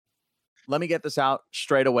let me get this out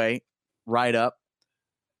straight away, right up.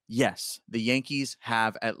 Yes, the Yankees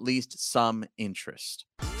have at least some interest.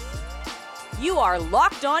 You are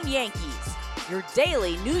Locked On Yankees, your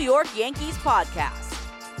daily New York Yankees podcast.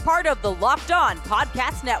 Part of the Locked On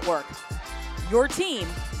Podcast Network, your team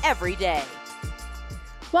every day.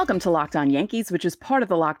 Welcome to Locked On Yankees, which is part of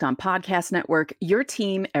the Locked On Podcast Network, your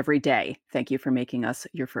team every day. Thank you for making us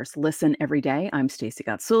your first listen every day. I'm Stacey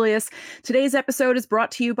Gotsoulias. Today's episode is brought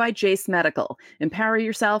to you by Jase Medical. Empower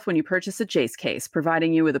yourself when you purchase a Jase case,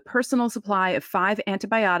 providing you with a personal supply of 5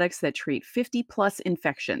 antibiotics that treat 50-plus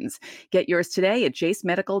infections. Get yours today at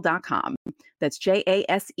jasemedical.com. That's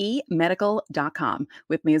JASE medical.com.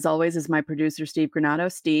 With me, as always, is my producer, Steve Granado.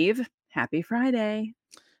 Steve, happy Friday.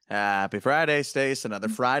 Happy Friday, Stace. Another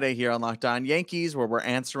Friday here on Locked On Yankees, where we're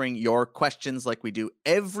answering your questions like we do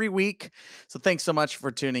every week. So thanks so much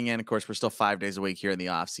for tuning in. Of course, we're still 5 days a week here in the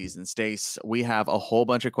off season. Stace, we have a whole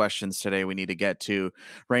bunch of questions today we need to get to,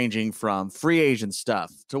 ranging from free agent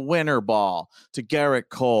stuff to winter ball to Garrett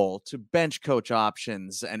Cole to bench coach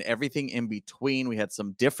options and everything in between. We had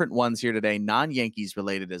some different ones here today, non-Yankees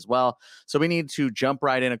related as well. So we need to jump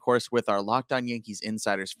right in, of course, with our Locked On Yankees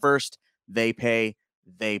insiders first. They pay,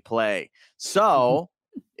 they play. So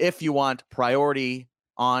if you want priority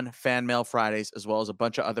on Fan Mail Fridays, as well as a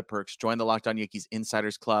bunch of other perks, join the Locked On Yankees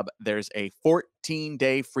Insiders Club. There's a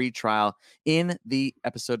 14-day free trial in the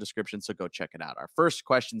episode description, so go check it out. Our first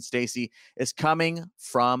question, Stacey, is coming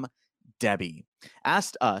from Debbie.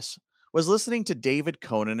 Asked us, was listening to David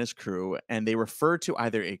Cohn and his crew, and they referred to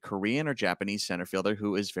either a Korean or Japanese center fielder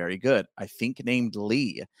who is very good, I think named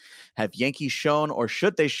Lee. Have Yankees shown or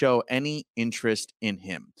should they show any interest in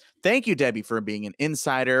him? Thank you, Debbie, for being an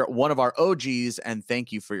insider, one of our OGs, and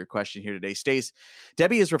thank you for your question here today, Stace.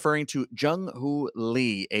 Debbie is referring to Jung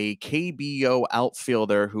Lee, a KBO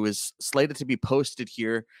outfielder who is slated to be posted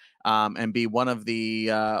here and be one of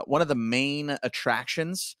the main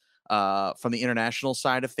attractions from the international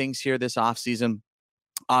side of things here this offseason.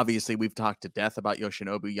 Obviously, we've talked to death about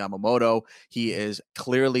Yoshinobu Yamamoto. He is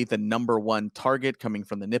clearly the number one target coming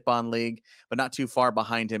from the Nippon League, but not too far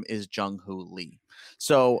behind him is Jung Lee.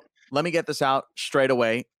 So let me get this out straight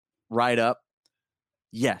away, right up.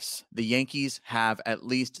 Yes, the Yankees have at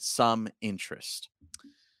least some interest.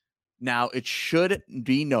 Now, it should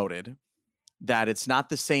be noted that it's not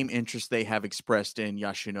the same interest they have expressed in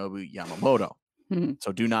Yoshinobu Yamamoto.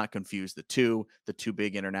 So do not confuse the two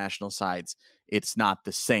big international sides. It's not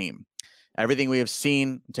the same. Everything we have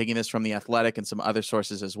seen, I'm taking this from The Athletic and some other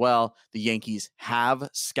sources as well, the Yankees have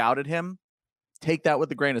scouted him. Take that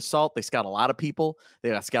with a grain of salt. They scout a lot of people. They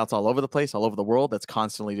got scouts all over the place, all over the world that's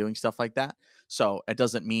constantly doing stuff like that. So it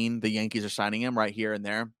doesn't mean the Yankees are signing him right here and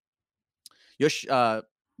there.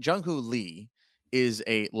 Jung Lee is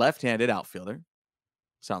a left-handed outfielder.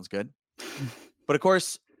 Sounds good. But of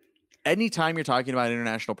course, anytime you're talking about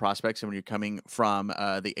international prospects and when you're coming from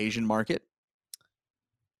the Asian market,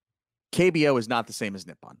 KBO is not the same as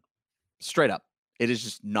Nippon. Straight up. It is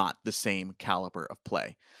just not the same caliber of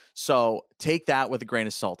play. So take that with a grain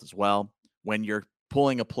of salt as well. When you're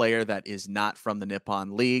pulling a player that is not from the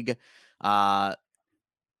Nippon League,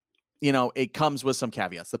 it comes with some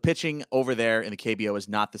caveats. The pitching over there in the KBO is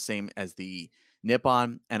not the same as the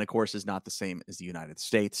Nippon, and of course is not the same as the United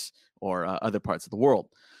States or other parts of the world.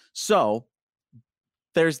 So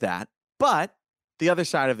there's that. But the other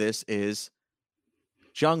side of this is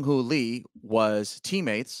Jung Lee was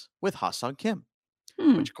teammates with Ha-Seong Kim,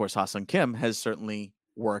 which, of course, Ha-Seong Kim has certainly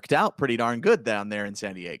worked out pretty darn good down there in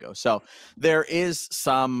San Diego. So there is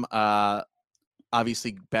some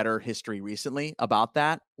obviously better history recently about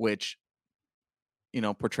that, which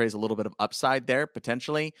portrays a little bit of upside there,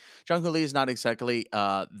 potentially. Jung Lee is not exactly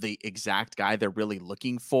the exact guy they're really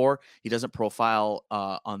looking for. He doesn't profile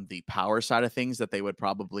on the power side of things that they would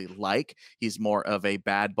probably like. He's more of a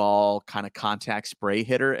bad ball kind of contact spray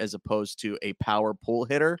hitter as opposed to a power pull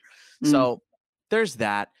hitter. So there's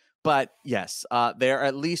that. But yes, they're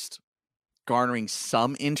at least garnering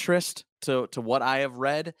some interest to what I have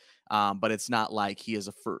read. But it's not like he is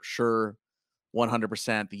a for sure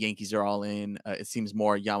 100%. The Yankees are all in. It seems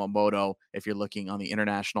more Yamamoto. If you're looking on the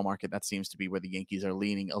international market, that seems to be where the Yankees are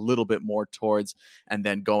leaning a little bit more towards, and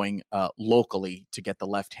then going locally to get the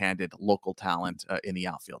left-handed local talent in the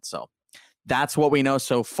outfield. So that's what we know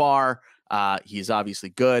so far. He's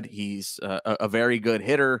obviously good. He's a very good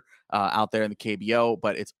hitter out there in the KBO,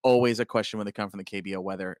 but it's always a question when they come from the KBO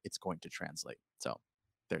whether it's going to translate. So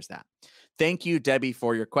there's that. Thank you, Debbie,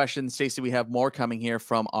 for your questions. Stacey, we have more coming here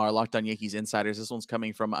from our Locked On Yankees insiders. This one's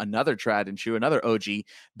coming from another Trad and Chew, another OG.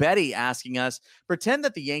 Betty asking us, pretend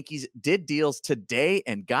that the Yankees did deals today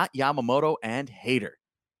and got Yamamoto and Hader.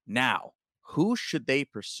 Now, who should they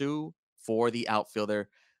pursue for the outfielder?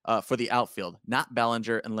 For the outfield, not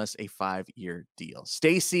Bellinger unless a 5-year deal.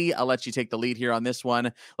 Stacy, I'll let you take the lead here on this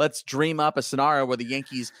one. Let's dream up a scenario where the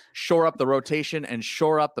Yankees shore up the rotation and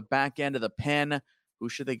shore up the back end of the pen. Who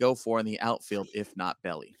should they go for in the outfield if not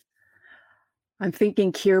Belly? I'm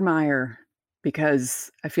thinking Kiermaier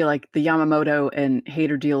because I feel like the Yamamoto and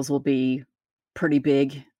Hader deals will be pretty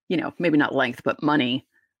big, maybe not length, but money.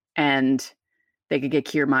 And they could get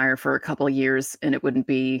Kiermaier for a couple of years and it wouldn't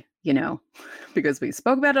be, because we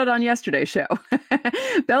spoke about it on yesterday's show.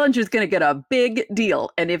 Bellinger's going to get a big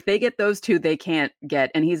deal. And if they get those two, they can't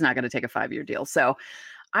get, and he's not going to take a 5-year deal. So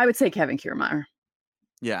I would say Kevin Kiermaier.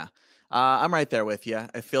 Yeah. I'm right there with you.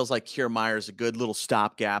 It feels like Kiermaier is a good little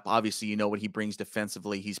stopgap. Obviously, you know what he brings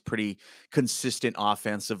defensively. He's pretty consistent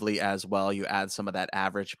offensively as well. You add some of that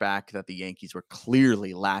average back that the Yankees were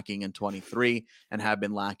clearly lacking in 23 and have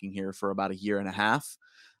been lacking here for about a year and a half.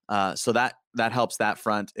 So that helps that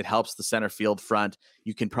front. It helps the center field front.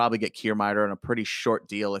 You can probably get Kiermaier on a pretty short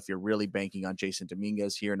deal if you're really banking on Jason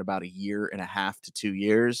Dominguez here in about a year and a half to 2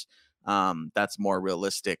 years. That's more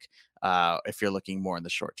realistic if you're looking more in the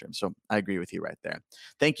short term. So I agree with you right there.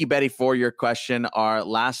 Thank you, Betty, for your question. Our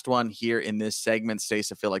last one here in this segment,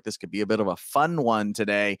 Stace, I feel like this could be a bit of a fun one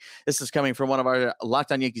today. This is coming from one of our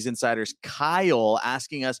Locked On Yankees insiders, Kyle,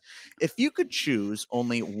 asking us, if you could choose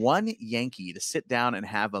only one Yankee to sit down and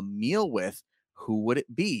have a meal with, who would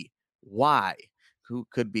it be? Why? Who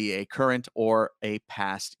could be a current or a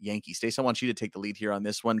past Yankee? Stace, I want you to take the lead here on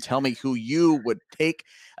this one. Tell me who you would take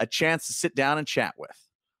a chance to sit down and chat with.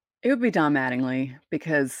 It would be Don Mattingly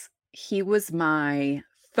because he was my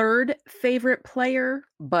third favorite player,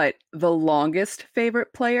 but the longest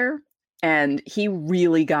favorite player. And he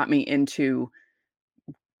really got me into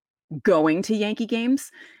going to Yankee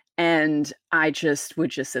games. And I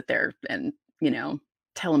would just sit there and,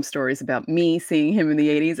 tell him stories about me seeing him in the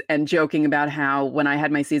 80s and joking about how when I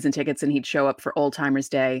had my season tickets and he'd show up for Old Timers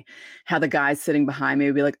Day, how the guys sitting behind me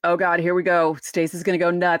would be like, oh God, here we go. Stacey's going to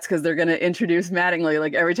go nuts because they're going to introduce Mattingly.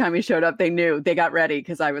 Like every time he showed up, they knew, they got ready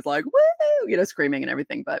because I was like, woo, screaming and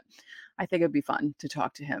everything. But I think it'd be fun to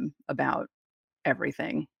talk to him about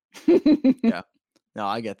everything. Yeah. No,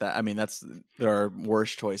 I get that. I mean, there are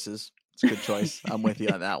worse choices. It's a good choice. I'm with you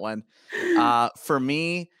on that one. For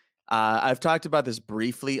me, I've talked about this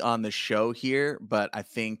briefly on the show here, but I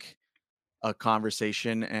think a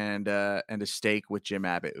conversation and a steak with Jim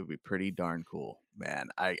Abbott would be pretty darn cool, man.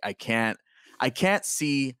 I can't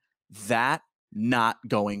see that not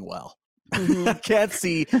going well. Mhm. I can't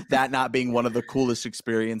see that not being one of the coolest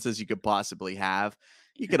experiences you could possibly have.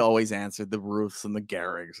 You could always answer the Ruths and the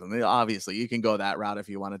Gehrigs, and obviously you can go that route if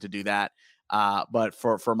you wanted to do that. But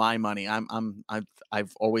for my money,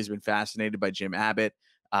 I've always been fascinated by Jim Abbott.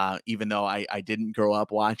 Even though I didn't grow up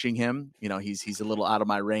watching him, he's a little out of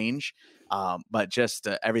my range. But just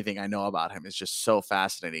everything I know about him is just so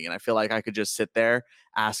fascinating. And I feel like I could just sit there,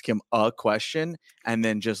 ask him a question, and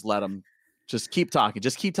then just let him just keep talking.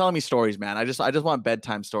 Just keep telling me stories, man. I just want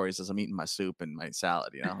bedtime stories as I'm eating my soup and my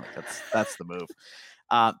salad, like that's the move.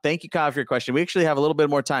 Thank you, Kyle, for your question. We actually have a little bit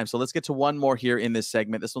more time, so let's get to one more here in this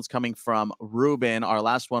segment. This one's coming from Ruben, our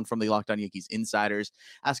last one from the Locked On Yankees Insiders,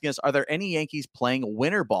 asking us, are there any Yankees playing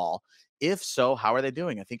winter ball? If so, how are they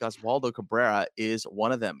doing? I think Oswaldo Cabrera is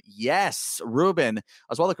one of them. Yes, Ruben.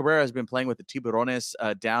 Oswaldo Cabrera has been playing with the Tiburones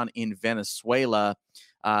down in Venezuela.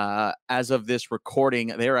 As of this recording,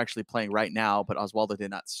 they are actually playing right now, but Oswaldo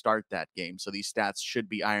did not start that game. So these stats should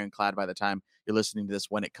be ironclad by the time you're listening to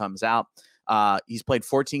this when it comes out. He's played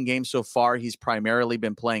 14 games so far. He's primarily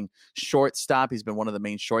been playing shortstop. He's been one of the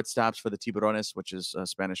main shortstops for the Tiburones, which is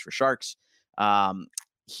Spanish for sharks.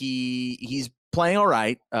 He's playing all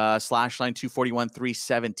right. Slash line 241,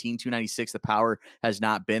 317, 296. The power has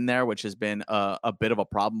not been there, which has been a bit of a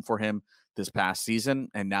problem for him this past season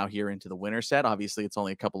and now here into the winter set. Obviously, it's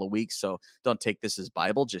only a couple of weeks, so don't take this as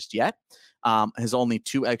Bible just yet. Has only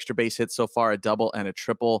 2 extra base hits so far, a double and a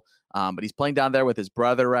triple. But he's playing down there with his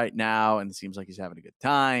brother right now, and it seems like he's having a good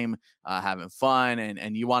time, having fun,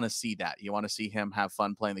 and you want to see that. You want to see him have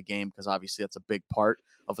fun playing the game because obviously that's a big part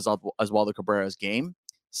of Oswaldo Cabrera's game.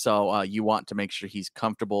 So you want to make sure he's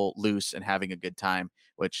comfortable, loose, and having a good time,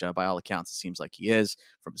 which by all accounts, it seems like he is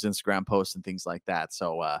from his Instagram posts and things like that.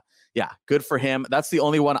 So yeah, good for him. That's the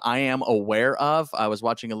only one I am aware of. I was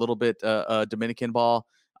watching a little bit Dominican ball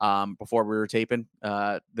before we were taping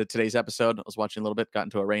today's episode. I was watching a little bit, got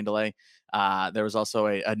into a rain delay. There was also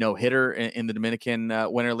a no-hitter in the Dominican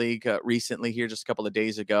Winter League recently here just a couple of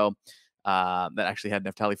days ago that actually had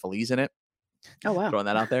Neftali Feliz in it. Oh, wow. Throwing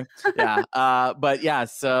that out there. Yeah. But yeah,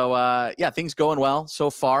 so things going well so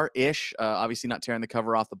far-ish. Obviously not tearing the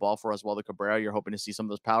cover off the ball for Oswaldo Cabrera. You're hoping to see some of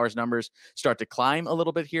those powers numbers start to climb a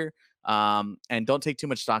little bit here. And don't take too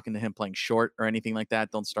much stock into him playing short or anything like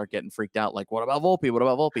that. Don't start getting freaked out like, what about Volpe? What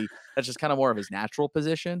about Volpe? That's just kind of more of his natural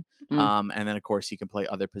position. Mm. And then, of course, he can play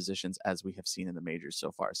other positions as we have seen in the majors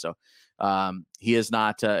so far. So he is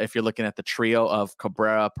not, if you're looking at the trio of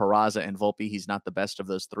Cabrera, Peraza, and Volpe, he's not the best of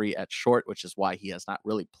those three at short, which is why he has not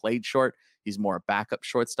really played short. He's more a backup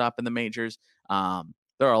shortstop in the majors.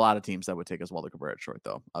 There are a lot of teams that would take Oswaldo Cabrera at short,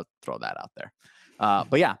 though. I'll throw that out there.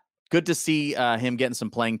 But yeah, good to see him getting some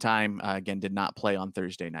playing time. Again, did not play on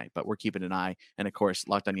Thursday night, but we're keeping an eye. And of course,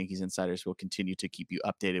 Locked On Yankees Insiders will continue to keep you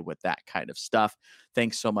updated with that kind of stuff.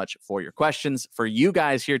 Thanks so much for your questions. For you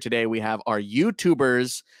guys here today, we have our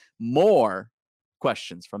YouTubers. More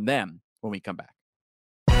questions from them when we come back.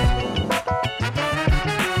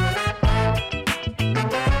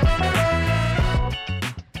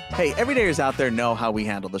 Hey, everydayers out there know how we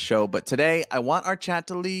handle the show, but today I want our chat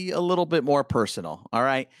to be a little bit more personal. All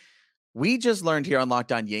right. We just learned here on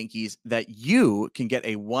Locked On Yankees that you can get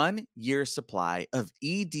a 1-year supply of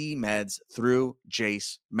ED meds through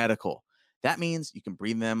Jace Medical. That means you can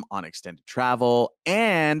bring them on extended travel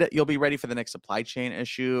and you'll be ready for the next supply chain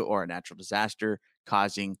issue or a natural disaster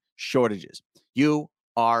causing shortages. You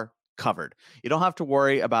are covered. You don't have to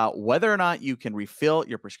worry about whether or not you can refill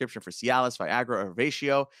your prescription for Cialis, Viagra, or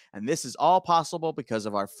Vatio. And this is all possible because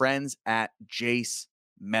of our friends at Jace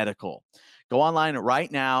Medical. Go online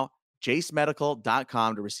right now,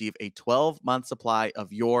 jacemedical.com, to receive a 12-month supply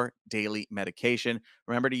of your daily medication.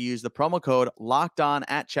 Remember to use the promo code LOCKEDON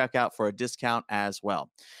at checkout for a discount as well.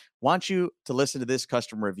 Want you to listen to this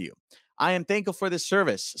customer review. I am thankful for this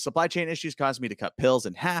service. Supply chain issues caused me to cut pills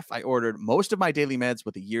in half. I ordered most of my daily meds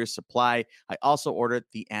with a year's supply. I also ordered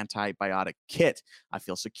the antibiotic kit. I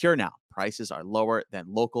feel secure now. Prices are lower than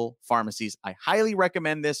local pharmacies. I highly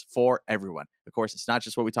recommend this for everyone. Of course, it's not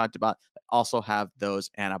just what we talked about. They also have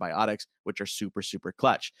those antibiotics, which are super, super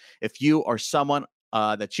clutch. If you or someone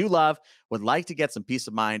that you love would like to get some peace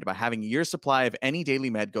of mind by having your supply of any daily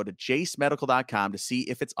med, go to jacemedical.com to see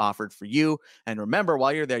if it's offered for you. And remember,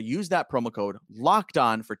 while you're there, use that promo code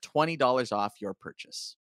LOCKEDON for $20 off your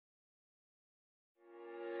purchase.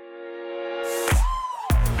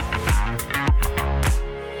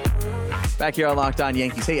 Back here on Locked On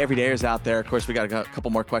Yankees. Hey, everydayers out there. Of course, we got a couple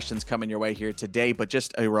more questions coming your way here today, but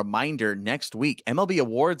just a reminder, next week, MLB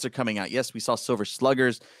awards are coming out. Yes, we saw Silver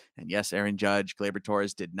Sluggers, and yes, Aaron Judge, Gleyber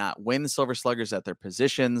Torres did not win Silver Sluggers at their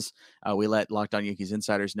positions. We let Locked On Yankees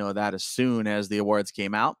Insiders know that as soon as the awards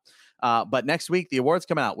came out. But next week, the awards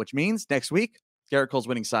come out, which means next week, Garrett Cole's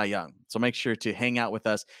winning Cy Young. So make sure to hang out with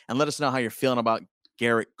us and let us know how you're feeling about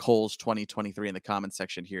Garrett Cole's 2023 in the comments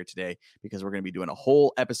section here today, because we're going to be doing a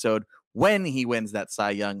whole episode when he wins that Cy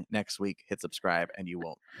Young next week. Hit subscribe and you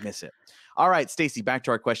won't miss it. All right, Stacey, back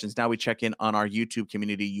to our questions. Now we check in on our YouTube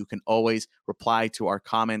community. You can always reply to our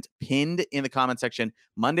comment pinned in the comment section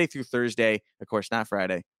Monday through Thursday. Of course, not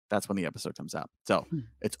Friday. That's when the episode comes out. So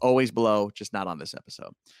it's always below, just not on this episode.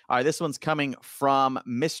 All right, this one's coming from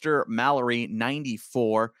Mr. Mallory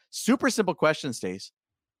 94. Super simple question, Stace.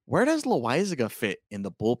 Where does Loaizaga fit in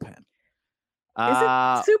the bullpen? Is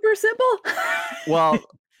it super simple? Well,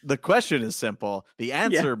 the question is simple. The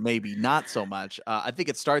answer maybe not so much. I think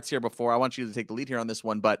it starts here before. I want you to take the lead here on this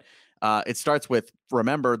one, but it starts with,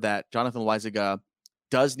 remember that Jonathan Loaizaga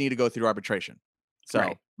does need to go through arbitration.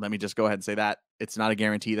 So let me just go ahead and say that. It's not a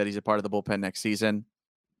guarantee that he's a part of the bullpen next season.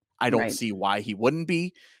 I don't see why he wouldn't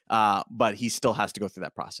be, but he still has to go through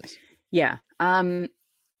that process. Yeah.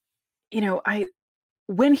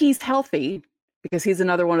 When he's healthy, because he's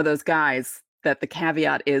another one of those guys that the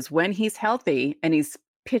caveat is when he's healthy and he's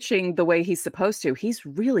pitching the way he's supposed to, he's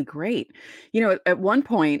really great. At one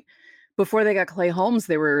point before they got Clay Holmes,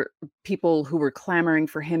 there were people who were clamoring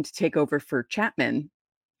for him to take over for Chapman.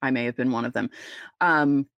 I may have been one of them.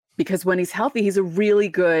 Because when he's healthy, he's a really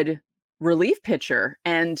good relief pitcher.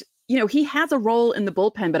 And, he has a role in the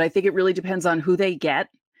bullpen, but I think it really depends on who they get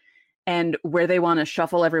and where they want to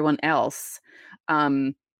shuffle everyone else.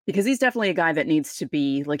 Because he's definitely a guy that needs to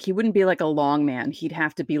be like, he wouldn't be like a long man. He'd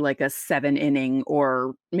have to be like a 7-inning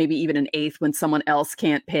or maybe even an 8th when someone else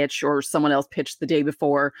can't pitch or someone else pitched the day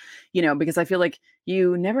before, because I feel like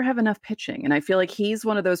you never have enough pitching. And I feel like he's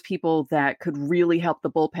one of those people that could really help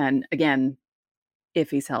the bullpen again, if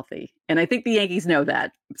he's healthy. And I think the Yankees know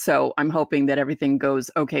that. So I'm hoping that everything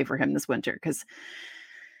goes okay for him this winter, because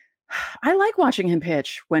I like watching him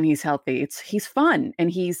pitch when he's healthy. He's fun.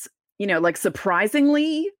 And he's,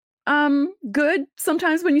 surprisingly Good.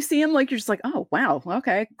 Sometimes when you see him, like, you're just like, "Oh, wow,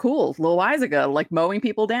 okay, cool. Lil Isaac, like, mowing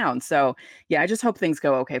people down." So, yeah, I just hope things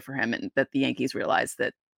go okay for him and that the Yankees realize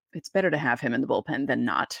that it's better to have him in the bullpen than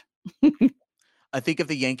not. I think if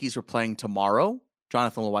the Yankees were playing tomorrow,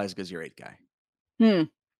 Jonathan Loáisiga is your 8th guy. Hmm. It's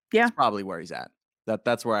Yeah. probably where he's at.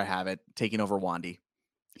 That's where I have it, taking over Wandy.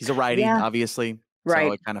 He's a righty, Yeah. obviously, so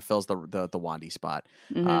Right. it kind of fills the Wandy spot.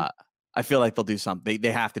 Mhm. Uh, I feel like they'll do something.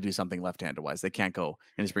 They have to do something left-handed wise. They can't go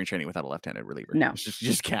into spring training without a left-handed reliever. No. It's just you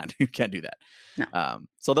just can't. You can't do that. No.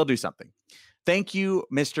 So they'll do something. Thank you,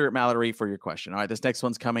 Mr. Mallory, for your question. All right, this next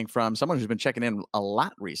one's coming from someone who's been checking in a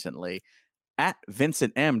lot recently. At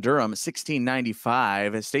Vincent M. Durham,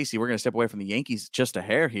 1695. Stacy, we're going to step away from the Yankees just a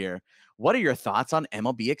hair here. What are your thoughts on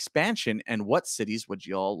MLB expansion, and what cities would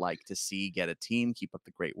you all like to see get a team? Keep up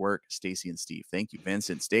the great work, Stacy and Steve. Thank you,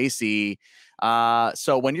 Vincent. Stacy.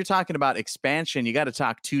 So when you're talking about expansion, you got to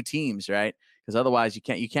talk 2 teams, right? Because otherwise you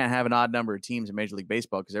can't have an odd number of teams in Major League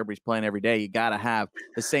Baseball because everybody's playing every day. You got to have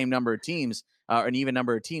the same number of teams, an even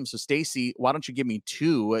number of teams. So Stacy, why don't you give me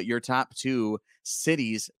your top 2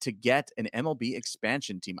 cities to get an MLB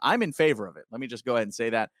expansion team? I'm in favor of it. Let me just go ahead and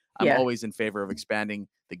say that. I'm Yeah. always in favor of expanding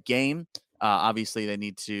the game. Obviously, they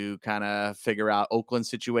need to kind of figure out Oakland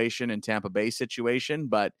situation and Tampa Bay situation.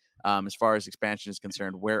 But as far as expansion is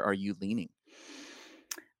concerned, where are you leaning?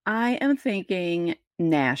 I am thinking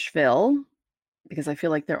Nashville because I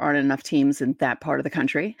feel like there aren't enough teams in that part of the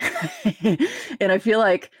country. And I feel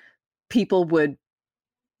like people would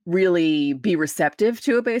really be receptive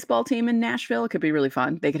to a baseball team in Nashville. It could be really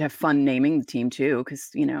fun. They could have fun naming the team too,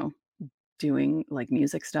 because, doing like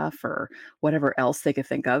music stuff or whatever else they could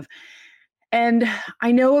think of. And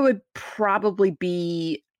I know it would probably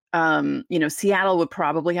be, Seattle would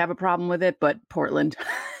probably have a problem with it, but Portland.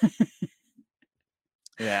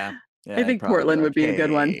 Yeah, I yeah, I'd think probably be Portland would like, be a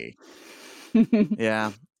good one. hey,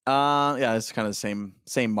 yeah, yeah, it's kind of the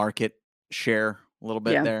same market share a little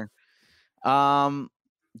bit Yeah. there. Um,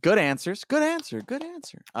 good answers. Good answer. Good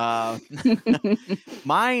answer.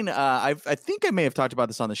 Mine. I think I may have talked about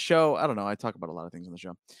this on the show. I don't know. I talk about a lot of things on the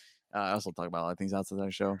show. I also talk about a lot of things outside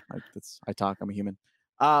the show. I talk. I'm a human.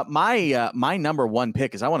 My number 1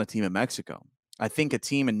 pick is I want a team in Mexico. I think a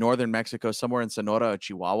team in northern Mexico, somewhere in Sonora or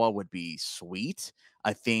Chihuahua, would be sweet.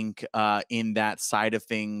 I think in that side of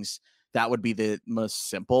things, that would be the most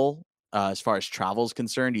simple as far as travel is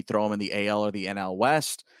concerned. You throw them in the AL or the NL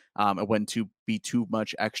West. It wouldn't be too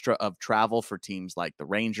much extra of travel for teams like the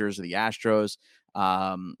Rangers or the Astros.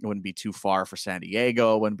 It wouldn't be too far for San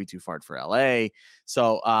Diego. It wouldn't be too far for LA.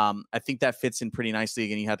 So I think that fits in pretty nicely.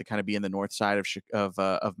 Again, you have to kind of be in the north side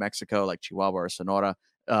of Mexico, like Chihuahua or Sonora.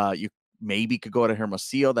 You maybe could go to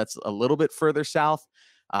Hermosillo. That's a little bit further south.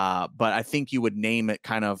 But I think you would name it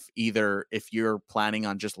kind of either if you're planning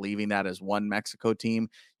on just leaving that as one Mexico team,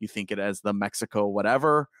 you think it as the Mexico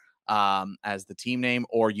whatever as the team name,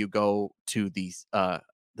 or you go to the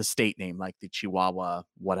state name like the Chihuahua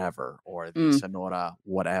whatever or the Mm, Sonora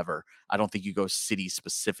whatever. I don't think you go city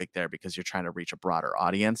specific there because you're trying to reach a broader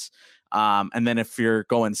audience. And then if you're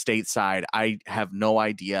going stateside, I have no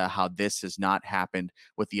idea how this has not happened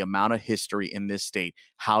with the amount of history in this state.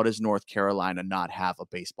 How does North Carolina not have a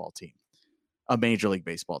baseball team? A major league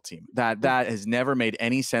baseball team. That has never made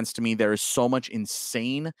any sense to me. There is so much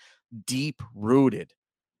insane, deep rooted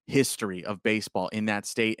history of baseball in that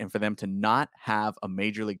state, and for them to not have a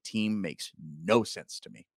major league team makes no sense to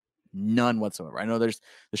me. None whatsoever. I know there's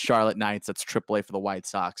the Charlotte Knights, that's AAA for the White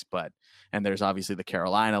Sox, and there's obviously the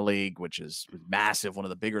Carolina League, which is massive, one of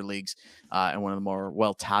the bigger leagues, and one of the more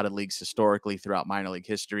well-touted leagues historically throughout minor league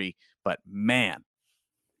history. But man,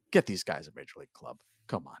 get these guys a major league club.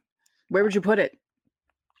 Come on. where would you put it?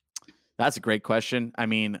 That's a great question. I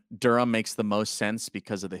mean, Durham makes the most sense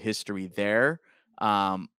because of the history there.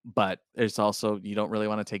 But there's also you don't really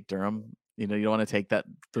want to take Durham. You don't want to take that.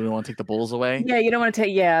 You don't want to take the Bulls away. Yeah, you don't wanna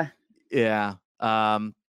take yeah. Yeah.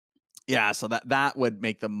 Yeah. So that would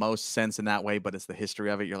make the most sense in that way. But it's the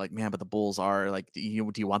history of it. You're like, man, but the Bulls are like, do you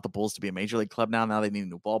want the Bulls to be a major league club now? Now they need a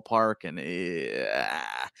new ballpark, and Yeah,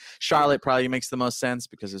 Charlotte probably makes the most sense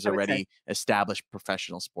because there's I would say. already established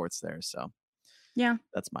professional sports there. So Yeah,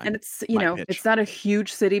 that's and it's, my it's pitch. not a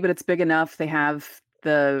huge city, but it's big enough. They have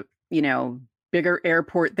the, bigger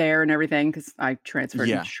airport there and everything. Because I transferred to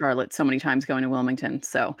Yeah. Charlotte so many times going to Wilmington,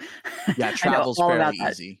 so Yeah. I know Travel's all fairly about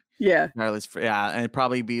that. easy. Yeah, Yeah, and it'd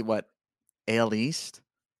probably be what AL East,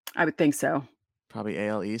 I would think so. probably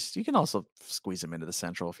AL East. You can also squeeze them into the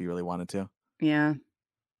Central if you really wanted to, Yeah.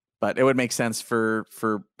 but it would make sense for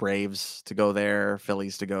Braves to go there,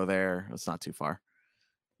 Phillies to go there. It's not too far.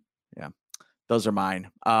 Yeah. Those are mine.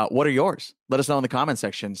 What are yours? Let us know in the comment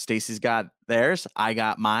section. Stacy's got theirs. I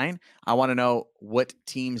got mine. I want to know what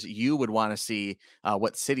teams you would want to see.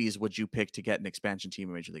 What cities would you pick to get an expansion team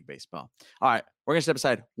in Major League Baseball? All right. We're going to step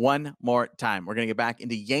aside one more time. We're going to get back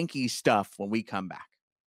into Yankee stuff when we come back.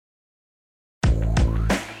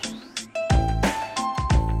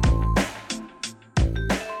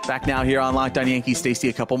 Back now here on Locked On Yankees. Stacey,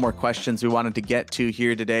 a couple more questions we wanted to get to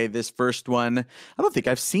here today. This first one, I don't think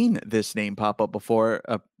I've seen this name pop up before.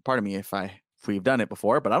 Pardon me if we've done it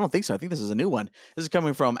before, but I don't think so. I think this is a new one. This is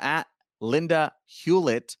coming from at Linda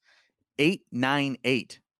Hewlett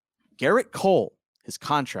 898. Garrett Cole, his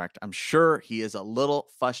contract. I'm sure he is a little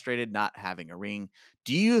frustrated not having a ring.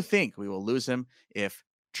 Do you think we will lose him if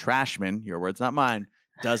Trashman, your words, not mine,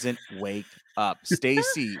 doesn't wake up?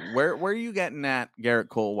 Stacy, where are you getting at Garrett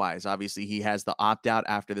Cole wise? Obviously, he has the opt-out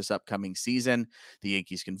after this upcoming season. The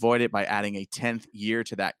Yankees can void it by adding a 10th year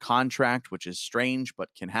to that contract, which is strange, but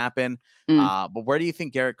can happen. But where do you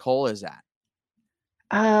think Garrett Cole is at?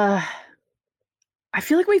 I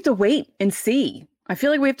feel like we have to wait and see. I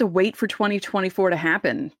feel like we have to wait for 2024 to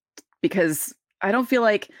happen because I don't feel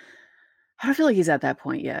like he's at that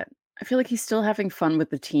point yet. I feel like he's still having fun with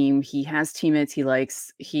the team. He has teammates he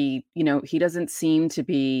likes. He doesn't seem to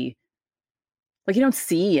be like, you don't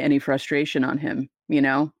see any frustration on him,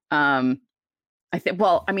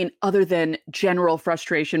 other than general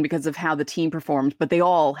frustration because of how the team performed, but they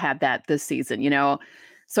all had that this season,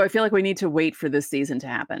 So I feel like we need to wait for this season to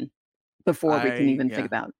happen before we can even think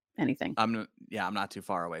about anything. I'm not too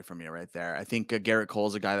far away from you right there. I think Garrett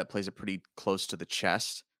Cole's a guy that plays it pretty close to the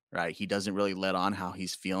chest. Right. He doesn't really let on how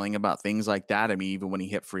he's feeling about things like that. I mean, even when he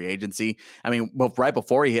hit free agency, right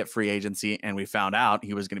before he hit free agency and we found out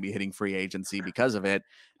he was going to be hitting free agency because of it,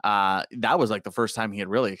 that was like the first time he had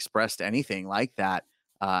really expressed anything like that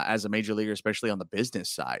as a major leaguer, especially on the business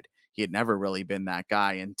side. He had never really been that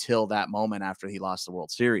guy until that moment after he lost the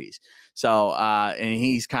World Series. So, and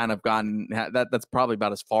he's kind of gone, that's probably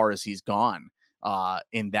about as far as he's gone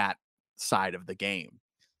in that side of the game.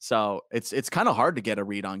 So it's kind of hard to get a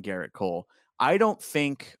read on Garrett Cole. I don't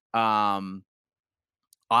think opting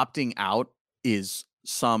out is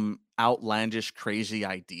some outlandish, crazy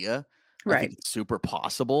idea. Right. I think it's super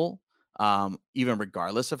possible, even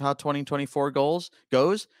regardless of how 2024 goes.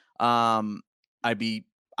 I'd be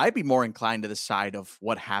more inclined to the side of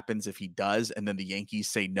what happens if he does, and then the Yankees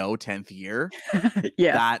say no 10th year.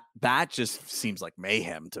 Yeah, that just seems like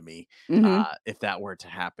mayhem to me. Mm-hmm. If that were to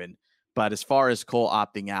happen. But as far as Cole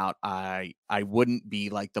opting out, I wouldn't be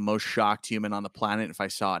like the most shocked human on the planet if I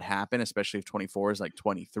saw it happen, especially if 24 is like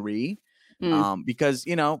 23. Because,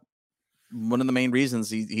 one of the main reasons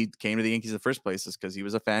he came to the Yankees in the first place is because he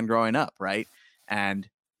was a fan growing up, right? And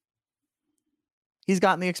he's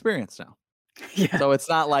gotten the experience now. Yeah. So it's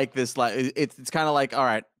not like this, like it's kind of like, all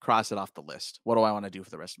right, cross it off the list. What do I want to do for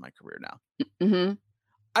the rest of my career now? Mm-hmm.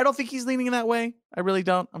 I don't think he's leaning in that way. I really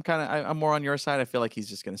don't. I'm more on your side. I feel like he's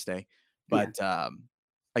just going to stay. But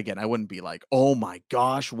again, I wouldn't be like, oh my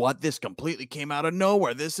gosh, what? This completely came out of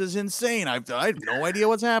nowhere. This is insane. I have no idea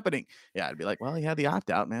what's happening. Yeah, I'd be like, well, he had the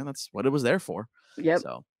opt-out, man. That's what it was there for. Yep.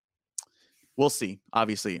 So we'll see.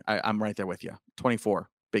 Obviously, I'm right there with you. 24,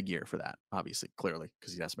 big year for that, obviously, clearly,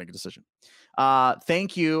 because he has to make a decision.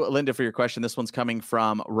 Thank you, Linda, for your question. This one's coming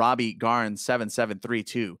from Robbie Garn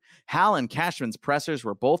 7732. Hal and Cashman's pressers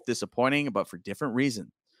were both disappointing, but for different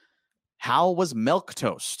reasons. Hal was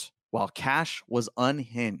milquetoast, while Cash was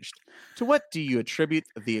unhinged. To what do you attribute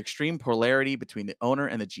the extreme polarity between the owner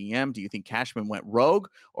and the GM? Do you think Cashman went rogue,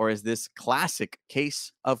 or is this classic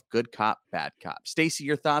case of good cop, bad cop? Stacey,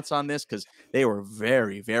 your thoughts on this? Because they were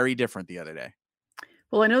very, very different the other day.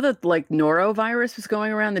 Well, I know that like norovirus was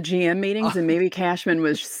going around the GM meetings, and maybe Cashman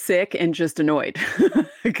was sick and just annoyed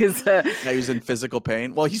because he was in physical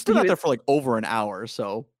pain. Well, he stood out there for like over an hour,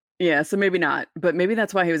 so. Yeah, so maybe not, but maybe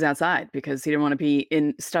that's why he was outside, because he didn't want to be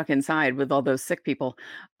stuck inside with all those sick people.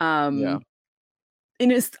 Yeah.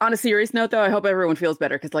 On a serious note, though, I hope everyone feels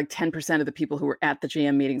better, because like 10% of the people who were at the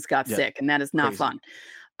GM meetings got sick, and that is not fun.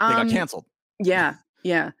 They got canceled. Yeah.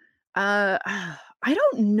 I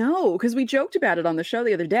don't know, because we joked about it on the show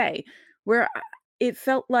the other day, where it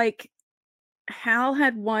felt like Hal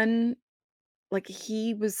had one, like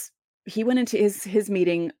he went into his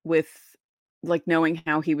meeting with like knowing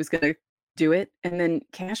how he was going to do it, and then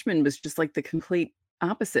Cashman was just like the complete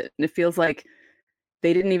opposite, and it feels like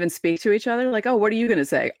they didn't even speak to each other. Like, oh, what are you going to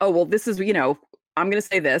say? Oh, well, this is, I'm going to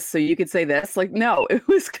say this, so you could say this. Like, no, it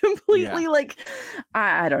was completely like,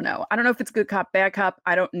 I don't know. I don't know if it's good cop, bad cop.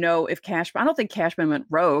 I don't know if I don't think Cashman went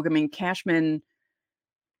rogue. I mean, Cashman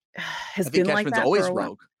has been like that always for a while.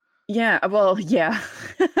 rogue. Yeah, well, yeah.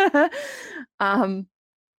 Um,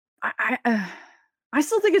 I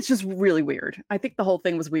still think it's just really weird. I think the whole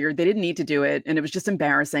thing was weird. They didn't need to do it, and it was just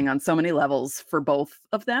embarrassing on so many levels for both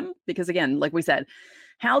of them. Because again, like we said,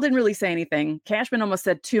 Hal didn't really say anything. Cashman almost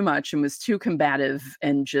said too much and was too combative,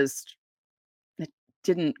 and just it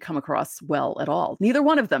didn't come across well at all. Neither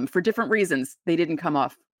one of them, for different reasons, they didn't come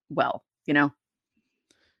off well. You know.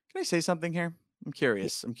 Can I say something here? I'm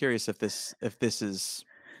curious. I'm curious if this is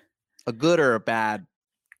a good or a bad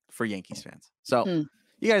for Yankees fans. So Mm,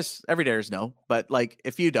 you guys, everydayers know, but like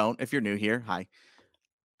if you don't, if you're new here, hi.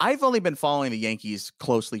 I've only been following the Yankees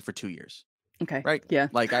closely for 2 years, okay. right? Yeah.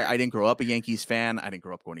 Like I didn't grow up a Yankees fan. I didn't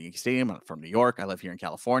grow up going to Yankee Stadium. I'm from New York. I live here in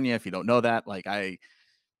California. If you don't know that, like I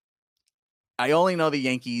only know the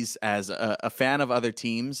Yankees as a fan of other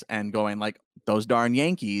teams and going like those darn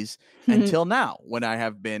Yankees until now when I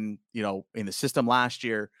have been, in the system last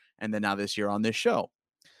year and then now this year on this show.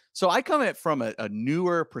 So I come at from a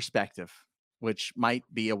newer perspective, which might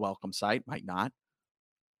be a welcome sight, might not.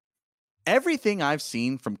 Everything I've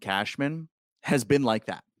seen from Cashman has been like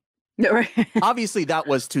that. No, right. Obviously, that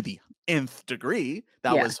was to the nth degree.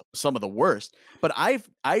 That Yeah. was some of the worst. But I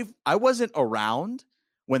wasn't around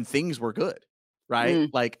when things were good, right? Mm.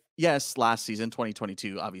 Like, yes, last season,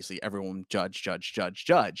 2022, obviously everyone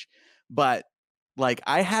judge. But like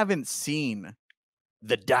I haven't seen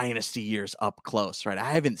the dynasty years up close, right?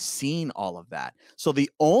 I haven't seen all of that. So the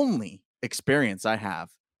only experience I have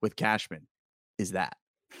with Cashman is that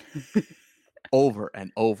over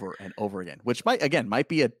and over and over again, which might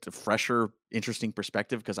be a fresher, interesting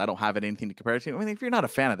perspective because I don't have anything to compare it to. I mean, if you're not a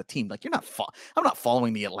fan of the team, like I'm not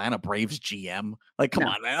following the Atlanta Braves GM. Like, come No.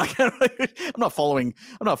 on, man. I'm not following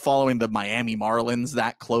the Miami Marlins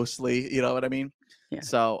that closely. You know what I mean? Yeah.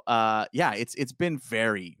 So yeah, it's been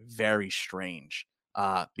very, very strange.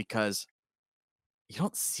 Because you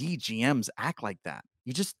don't see GMs act like that.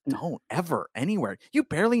 You just No. don't ever anywhere. You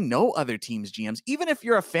barely know other teams' GMs. Even if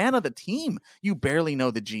you're a fan of the team, you barely know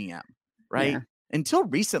the GM, right? Yeah. Until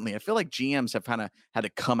recently, I feel like GMs have kind of had to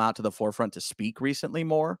come out to the forefront to speak recently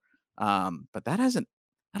more. But that hasn't,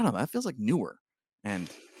 I don't know, that feels like newer. And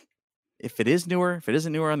if it isn't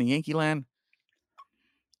newer on the Yankee land,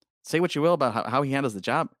 say what you will about how he handles the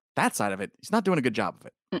job. That side of it, he's not doing a good job of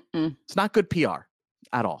it. Mm-mm. It's not good PR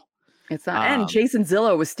at all. It's not. And Jason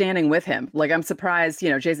Zillo was standing with him. Like, I'm surprised,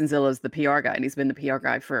 Jason Zillo is the PR guy, and he's been the PR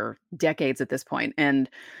guy for decades at this point. And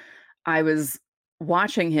I was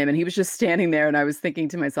watching him, and he was just standing there, and I was thinking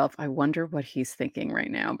to myself, I wonder what he's thinking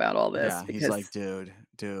right now about all this. Yeah, he's Because, like, dude,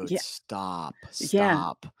 yeah, stop, yeah,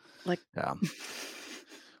 stop. like, Yeah.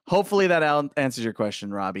 Hopefully that answers your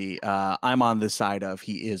question, Robbie. I'm on the side of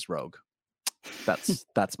he is rogue.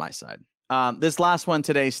 That's my side. This last one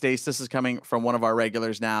today, Stace, this is coming from one of our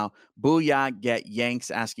regulars now. Booyah Get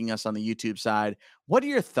Yanks asking us on the YouTube side. What are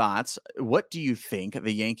your thoughts? What do you think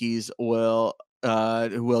the Yankees will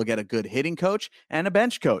get a good hitting coach and a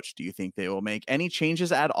bench coach? Do you think they will make any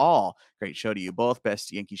changes at all? Great show to you both.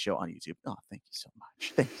 Best Yankee show on YouTube. Oh, thank you so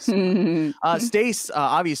much. Thank you so much. Stace,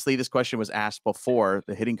 obviously this question was asked before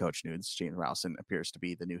the hitting coach news. Shane Rowson appears to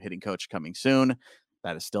be the new hitting coach coming soon.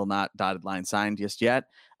 That is still not dotted line signed just yet.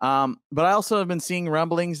 But I also have been seeing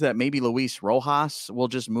rumblings that maybe Luis Rojas will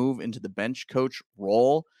just move into the bench coach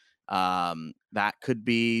role. That could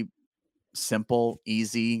be simple,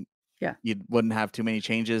 easy. yeah. You wouldn't have too many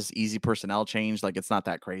changes, easy personnel change. Like it's not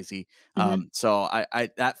that crazy. Mhm. So I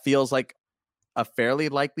that feels like a fairly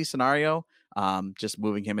likely scenario. Just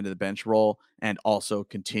moving him into the bench role and also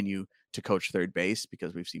continue to coach third base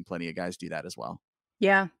because we've seen plenty of guys do that as well.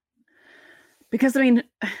 Yeah. Because, I mean,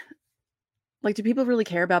 like, do people really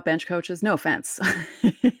care about bench coaches? No offense.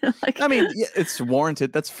 Like, I mean, yeah, it's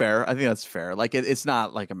warranted. That's fair. I think that's fair. Like it's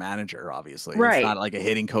not like a manager, obviously. It's right. not like a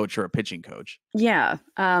hitting coach or a pitching coach. Yeah.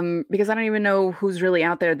 Because I don't even know who's really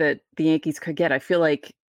out there that the Yankees could get. I feel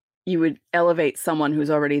like you would elevate someone who's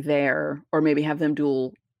already there, or maybe have them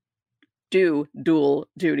do dual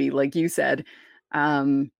duty, like you said.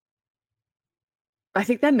 Um, I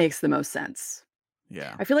think that makes the most sense.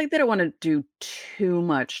 Yeah. I feel like they don't want to do too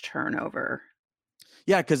much turnover.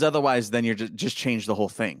 Yeah, because otherwise then you're just change the whole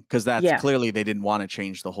thing. Because that's Yeah. clearly they didn't want to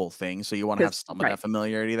change the whole thing. So you want to have some of Right. that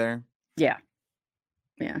familiarity there. Yeah.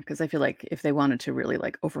 Yeah. Because I feel like if they wanted to really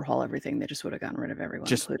like overhaul everything, they just would have gotten rid of everyone,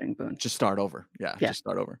 Just including Boone. just start over. Yeah, Yeah. just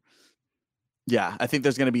start over. Yeah, I think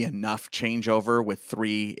there's going to be enough changeover with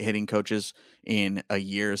 3 hitting coaches in a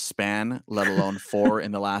year's span, let alone 4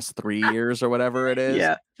 in the last 3 years or whatever it is.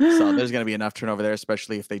 Yeah. So there's going to be enough turnover there,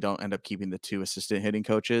 especially if they don't end up keeping the 2 assistant hitting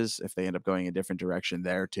coaches. If they end up going a different direction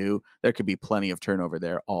there too, there could be plenty of turnover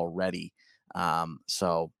there already.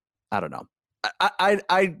 So I don't know.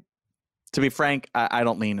 I to be frank, I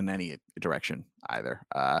don't lean in any direction either.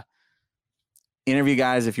 Interview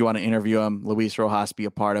guys if you want to interview him. Luis Rojas be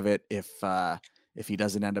a part of it. If he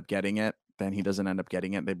doesn't end up getting it, then he doesn't end up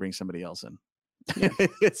getting it. They bring somebody else in. Yeah.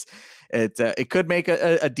 It could make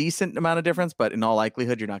a decent amount of difference, but in all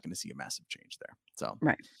likelihood, you're not going to see a massive change there. So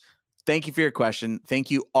Right. thank you for your question. Thank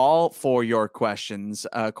you all for your questions.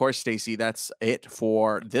 Of course, Stacey, that's it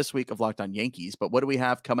for this week of Locked On Yankees. But what do we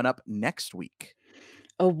have coming up next week?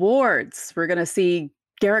 Awards. We're going to see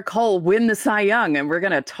Garrett Cole win the Cy Young, and we're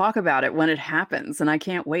going to talk about it when it happens. And I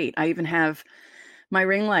can't wait. I even have my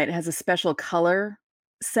ring light has a special color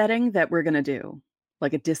setting that we're going to do,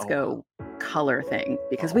 like a disco color thing,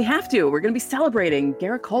 because we have to. We're going to be celebrating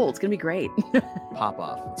Garrett Cole. It's going to be great. Pop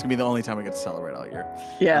off. It's going to be the only time we get to celebrate all year.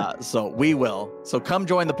 Yeah. So we will. So come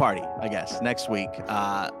join the party, I guess, next week.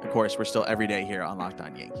 Of course, we're still every day here on Locked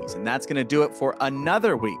On Yankees. And that's going to do it for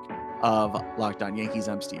another week of Locked On Yankees.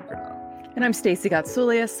 I'm Steve Granado. And I'm Stacey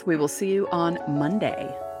Gatsoulias. We will see you on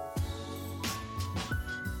Monday.